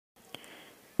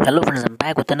Hello friends, I'm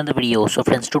back with another video. So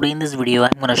friends, today in this video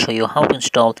I'm gonna show you how to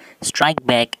install Strike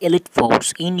Back Elite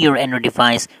Force in your Android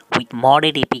device with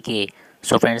modded APK.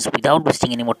 So friends, without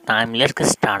wasting any more time, let's get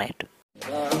started.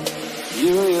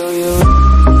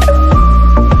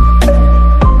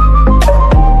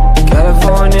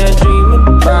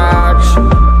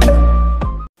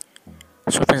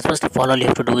 So friends, first of all you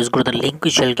have to do is go to the link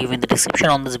which I'll give in the description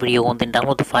on this video and then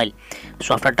download the file.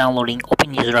 So after downloading,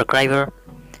 open user archiver,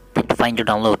 then find your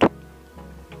download.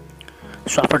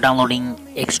 So after downloading,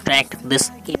 extract this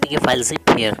APK file zip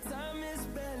here.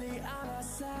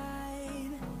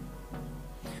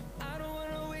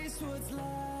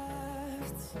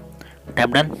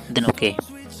 Tap done, then OK.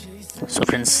 So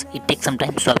friends, it takes some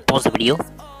time, so I'll pause the video.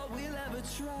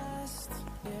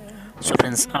 So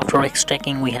friends, after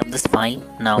extracting we have this file.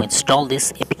 Now install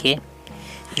this APK.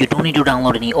 You don't need to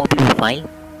download any OBB file.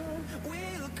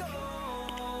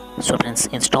 So friends,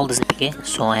 install this APK.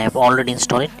 So I have already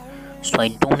installed it, so I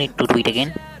don't need to do it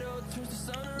again.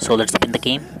 So let's open the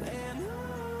game.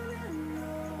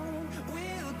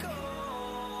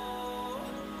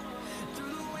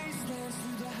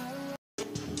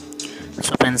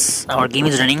 So friends, our game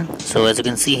is running. So as you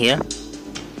can see here,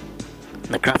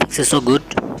 the graphics is so good,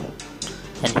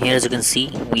 and here as you can see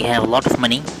we have a lot of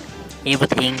money.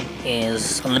 Everything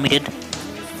is unlimited.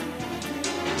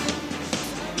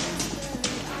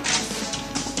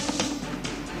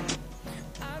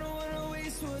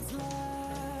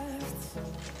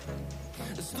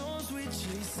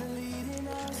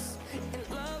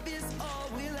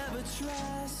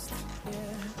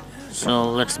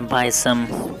 So let's buy some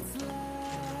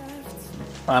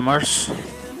armors.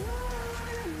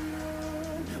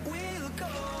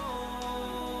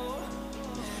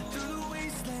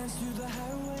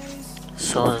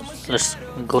 So let's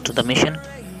go to the mission.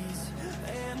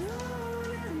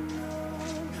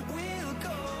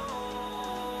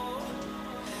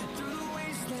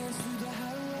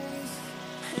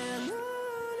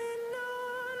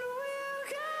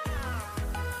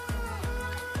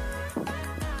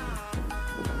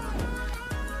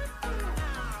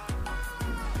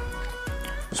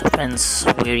 So friends,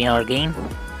 we're in our game.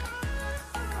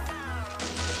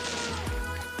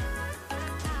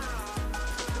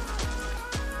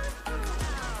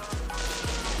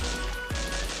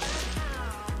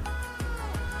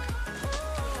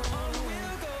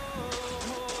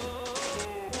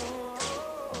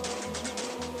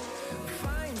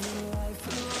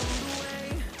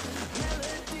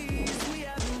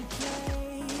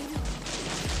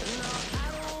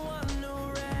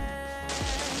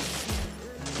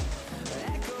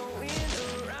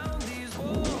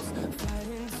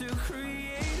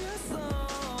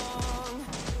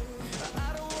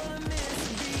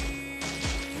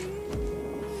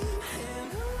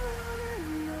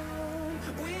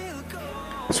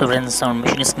 So friends, our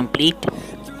mission is complete.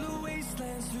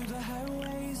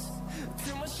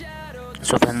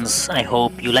 So friends, I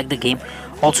hope you like the game.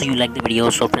 Also you like the video.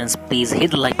 So friends, please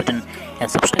hit the like button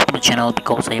and subscribe to my channel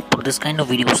because I put this kind of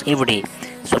videos every day.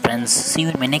 So friends, see you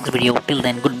in my next video. Till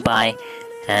then, goodbye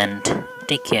and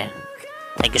take care.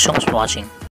 Thank you so much for watching.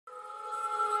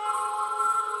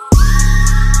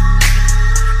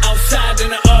 Outside in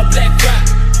the all black rock,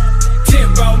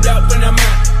 10 rolled up when I'm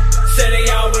out. Say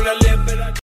they all wanna live.